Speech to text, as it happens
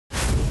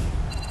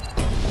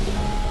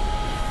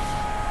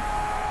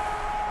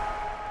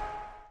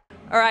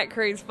All right,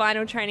 Kreuzer,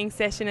 final training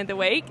session of the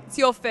week. It's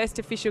your first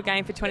official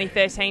game for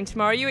 2013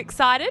 tomorrow. Are you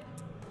excited?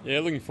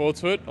 Yeah, looking forward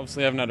to it.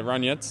 Obviously, haven't had a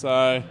run yet,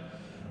 so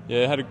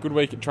yeah, had a good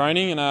week at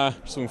training, and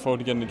just looking forward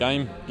to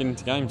getting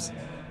into games.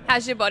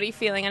 How's your body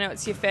feeling? I know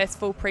it's your first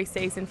full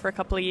pre-season for a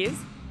couple of years.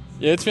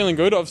 Yeah, it's feeling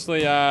good.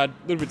 Obviously, a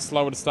little bit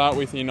slower to start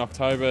with in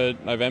October,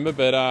 November,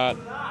 but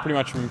pretty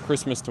much from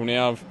Christmas till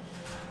now, I've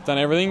done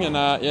everything, and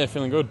yeah,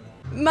 feeling good.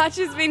 Much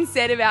has been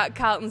said about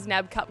Carlton's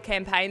NAB Cup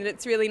campaign, that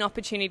it's really an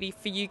opportunity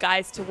for you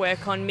guys to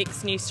work on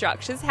mixed new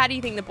structures. How do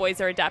you think the boys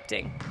are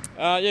adapting?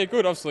 Yeah,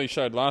 good. Obviously,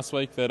 showed last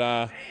week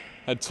that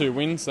had 2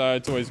 wins, so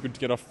it's always good to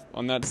get off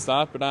on that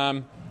start. But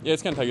yeah,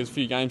 it's going to take us a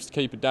few games to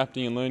keep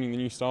adapting and learning the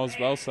new styles as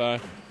well. So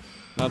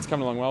no, it's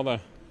coming along well though.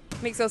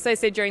 Mick's also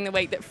said during the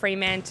week that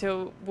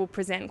Fremantle will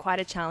present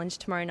quite a challenge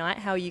tomorrow night.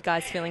 How are you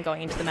guys feeling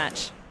going into the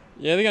match?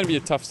 Yeah, they're going to be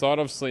a tough side.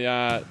 Obviously,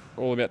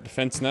 all about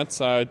defence and that.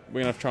 So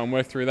we're going to have to try and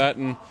work through that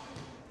and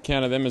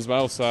counter them as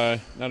well. So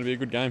that'll be a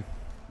good game.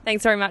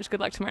 Thanks very much. Good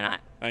luck tomorrow night.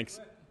 Thanks.